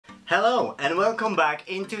Hello and welcome back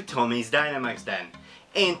into Tommy's Dynamax Den.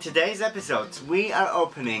 In today's episode we are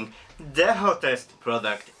opening the hottest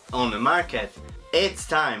product on the market. It's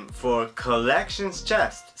time for Collections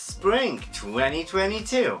Chest Spring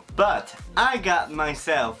 2022. But I got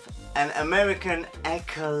myself an American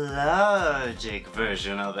ecologic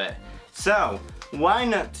version of it. So why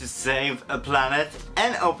not to save a planet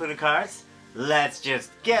and open the cards? Let's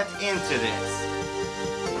just get into this.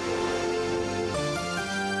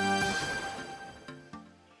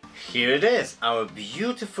 Here it is, our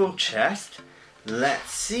beautiful chest. Let's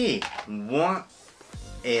see what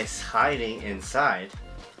is hiding inside.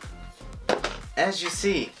 As you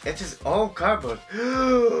see, it is all cardboard.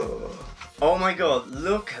 Oh my god,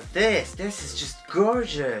 look at this. This is just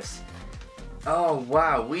gorgeous. Oh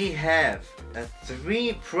wow, we have a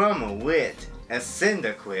 3 promo with a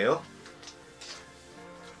Cyndaquil,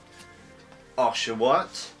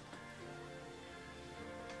 Oshawott,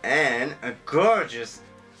 and a gorgeous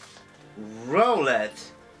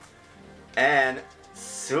Rowlet, and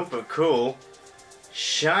super cool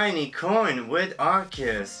shiny coin with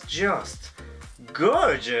Arceus. Just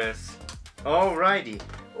gorgeous. Alrighty.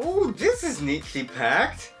 Oh, this is neatly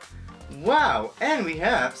packed. Wow, and we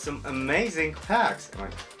have some amazing packs. Am I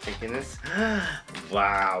taking this?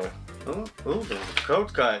 Wow. Oh, there's a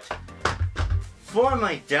code card. For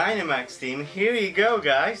my Dynamax team, here you go,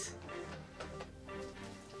 guys.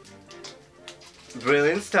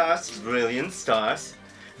 Brilliant stars, brilliant stars.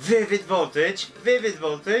 Vivid voltage, 3 vivid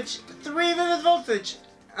voltage.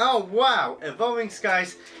 Oh wow, evolving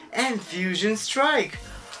skies and fusion strike.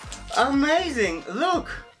 Amazing,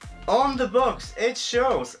 look, on the box it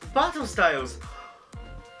shows battle styles.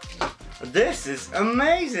 This is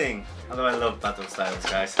amazing. Although I love battle styles,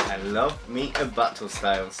 guys. I love me a battle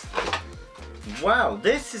styles. Wow,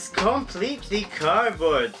 this is completely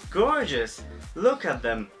cardboard. Gorgeous. Look at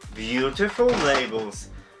them. Beautiful labels.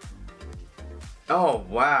 Oh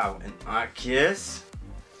wow, an Arceus.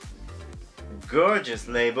 Gorgeous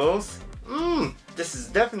labels. This is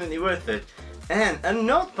definitely worth it. And a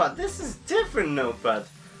notepad. This is different notepad.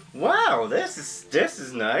 Wow, this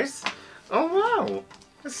is nice. Oh wow,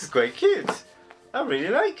 this is quite cute. I really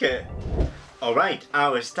like it. Alright,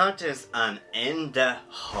 our starters are in the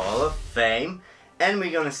Hall of Fame, and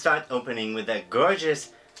we're gonna start opening with a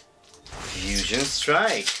gorgeous Fusion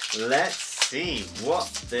Strike. Let's see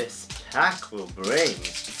what this pack will bring.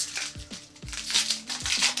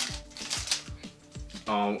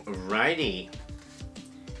 Alrighty.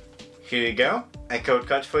 Here you go, a code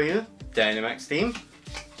card for you, Dynamax team.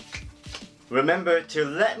 Remember to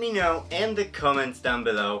let me know in the comments down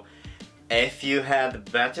below if you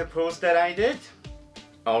had better pulls that I did.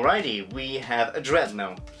 Alrighty, we have a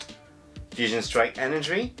Dreadnought, Fusion Strike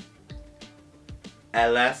Energy,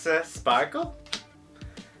 Alessa Sparkle,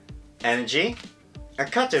 Energy, a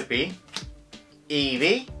Caterpie,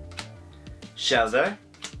 Eevee, Shelter,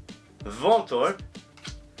 Voltorb,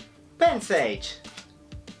 Pensage,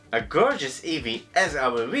 a gorgeous Eevee as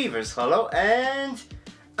our reverse holo, and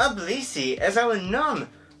a Blissey as our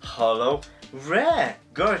non-holo rare.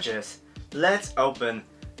 Gorgeous. Let's open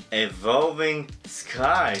Evolving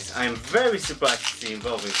Skies. I'm very surprised to see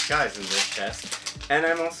Evolving Skies in this chest. And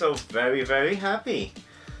I'm also very happy.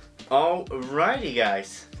 Alrighty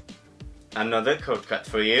guys. Another code card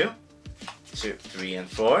for you. 2, 3, and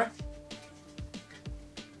 4.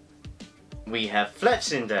 We have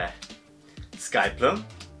Fletch in there. Skyplum,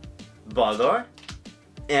 Baldor,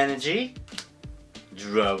 Energy,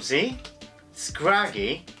 Drowsy,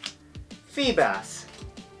 Scraggy, Feebas,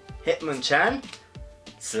 Hitmonchan,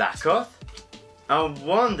 Slakoth, a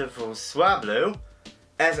wonderful Swablu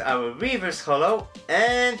as our reverse holo,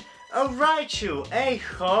 and a Raichu, a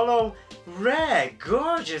holo rare.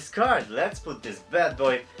 Gorgeous card. Let's put this bad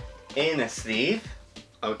boy in a sleeve.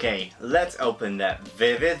 Okay, let's open that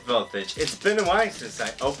Vivid Voltage. It's been a while since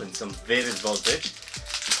I opened some Vivid Voltage,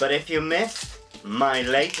 but if you missed my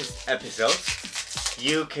latest episodes,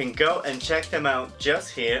 you can go and check them out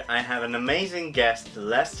just here. I have an amazing guest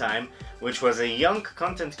last time, which was a young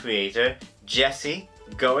content creator, Jesse.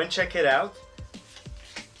 Go and check it out.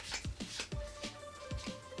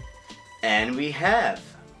 And we have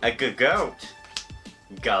a Gogoat,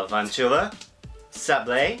 Galvantula,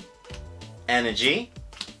 Sablé, Energy,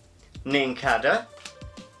 Nincada,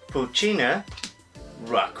 Puccina,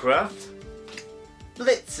 Rockruff,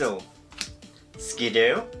 Blitzel,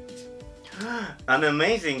 Skidoo, an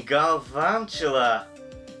amazing Galvantula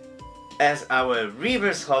as our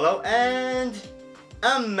reverse holo, and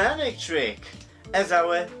a Manic Trick as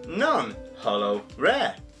our non-holo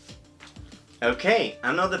rare. Okay,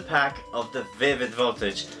 another pack of the Vivid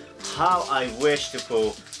Voltage. How I wish to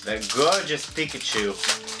pull the gorgeous Pikachu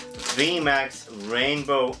VMAX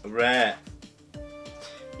Rainbow Rare.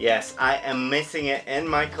 Yes, I am missing it in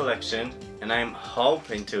my collection and I'm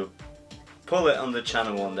hoping to pull it on the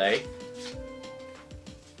channel one day.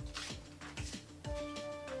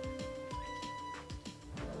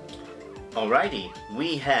 Alrighty,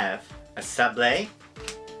 we have a Sablé,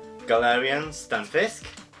 Galarian Stunfisk,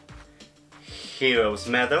 Hero's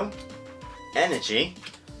Medal, Energy,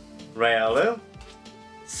 Riolu,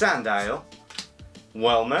 Sandile,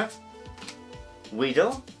 Welmer,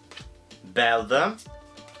 Weedle, Beldum,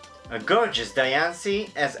 a gorgeous Diancie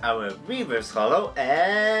as our reverse holo,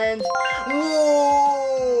 and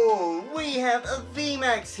whoa! We have a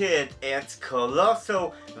VMAX hit! It's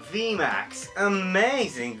Colossal VMAX.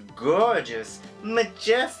 Amazing, gorgeous,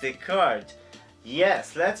 majestic card.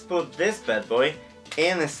 Yes, let's put this bad boy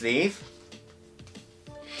in the sleeve.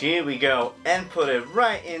 Here we go, and put it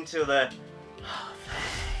right into the Hall of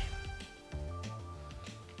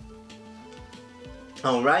Fame.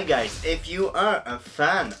 Alright guys, if you are a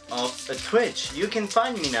fan of Twitch, you can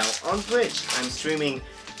find me now on Twitch. I'm streaming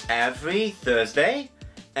every Thursday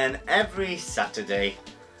and every Saturday.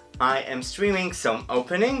 I am streaming some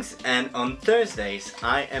openings, and on Thursdays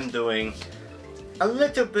I am doing a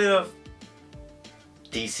little bit of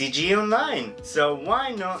TCG Online. So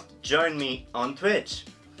why not join me on Twitch?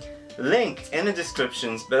 Link in the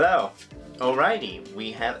descriptions below. Alrighty,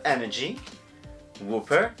 we have Energy,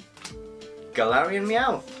 Wooper, Galarian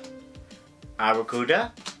Meowth,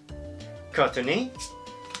 Arrokuda, Cottonee,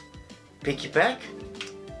 Pikipek,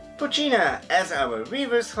 Pochina as our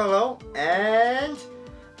reverse holo, and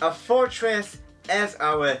a Fortress as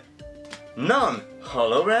our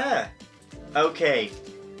non-holo rare. Okay,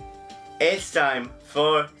 it's time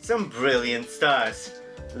for some brilliant stars.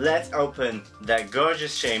 Let's open that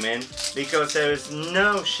gorgeous Shaman, because there is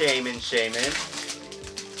no shame in Shaman.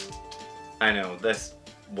 I know, this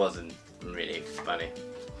wasn't really funny.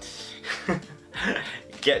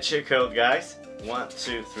 Get your code, guys. 1,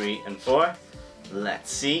 2, 3, and 4.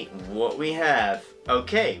 Let's see what we have.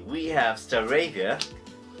 Okay, we have Staravia,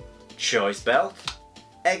 Choice Belt,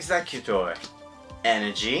 Executor,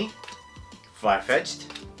 Energy, Farfetch'd,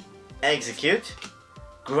 Execute,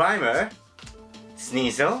 Grimer,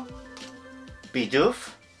 Sneasel,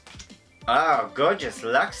 Bidoof, gorgeous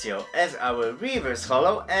Luxio as our reverse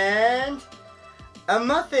holo, and a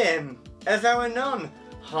Muffin as our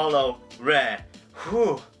non-holo rare.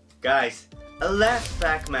 Whew, guys, a last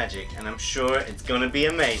pack magic, and I'm sure it's gonna be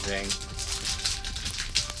amazing.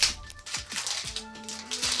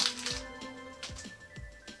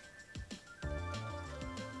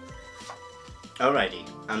 Alrighty,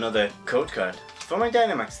 another code card for my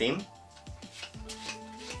Dynamax team.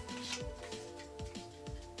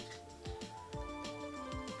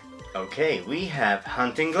 Okay, we have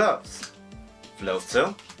Hunting Gloves,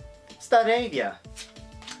 Floatzel, Staravia,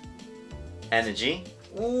 Energy,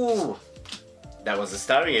 ooh, that was a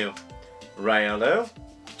Staryu, Riolu,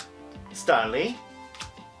 Starly,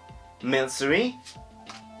 Milcery,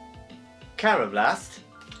 Carablast,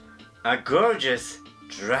 a gorgeous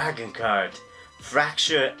Dragon card,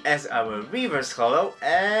 Fracture as our reverse holo,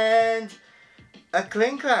 and a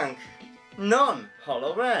Klinklang,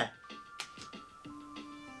 non-holo rare.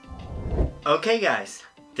 Okay guys,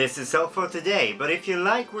 this is all for today, but if you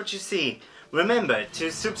like what you see, remember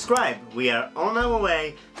to subscribe. We are on our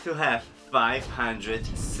way to have 500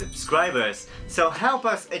 subscribers, so help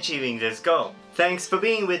us achieving this goal. Thanks for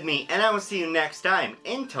being with me, and I will see you next time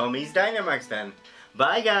in Tommy's Dynamax then.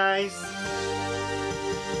 Bye guys!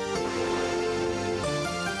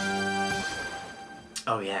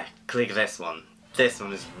 Oh yeah, click this one. This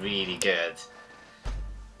one is really good.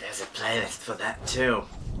 There's a playlist for that too.